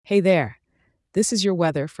Hey there. This is your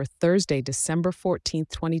weather for Thursday, December 14th,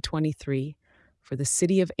 2023, for the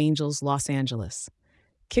City of Angels, Los Angeles.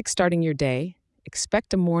 Kickstarting your day,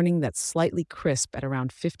 expect a morning that's slightly crisp at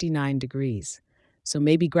around 59 degrees. So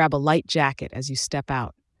maybe grab a light jacket as you step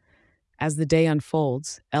out. As the day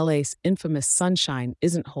unfolds, LA's infamous sunshine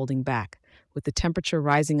isn't holding back, with the temperature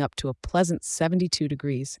rising up to a pleasant 72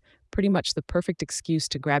 degrees, pretty much the perfect excuse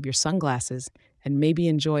to grab your sunglasses and maybe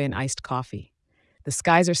enjoy an iced coffee. The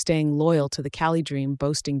skies are staying loyal to the Cali dream,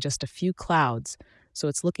 boasting just a few clouds, so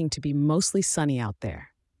it's looking to be mostly sunny out there.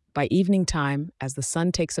 By evening time, as the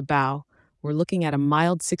sun takes a bow, we're looking at a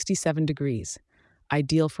mild 67 degrees,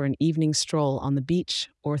 ideal for an evening stroll on the beach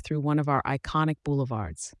or through one of our iconic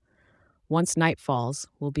boulevards. Once night falls,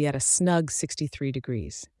 we'll be at a snug 63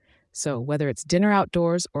 degrees. So, whether it's dinner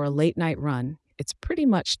outdoors or a late night run, it's pretty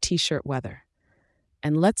much t shirt weather.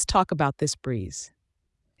 And let's talk about this breeze.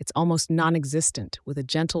 It's almost non existent, with a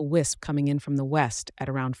gentle wisp coming in from the west at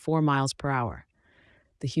around 4 miles per hour.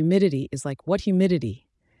 The humidity is like what humidity?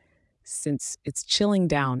 Since it's chilling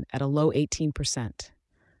down at a low 18%.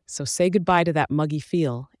 So say goodbye to that muggy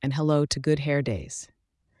feel and hello to good hair days.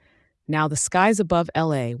 Now, the skies above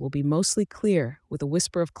LA will be mostly clear with a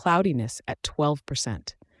whisper of cloudiness at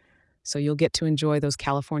 12%. So you'll get to enjoy those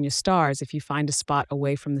California stars if you find a spot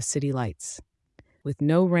away from the city lights. With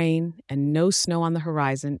no rain and no snow on the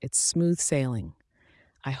horizon, it's smooth sailing.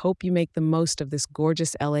 I hope you make the most of this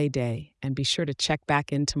gorgeous LA day and be sure to check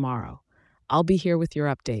back in tomorrow. I'll be here with your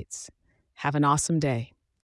updates. Have an awesome day.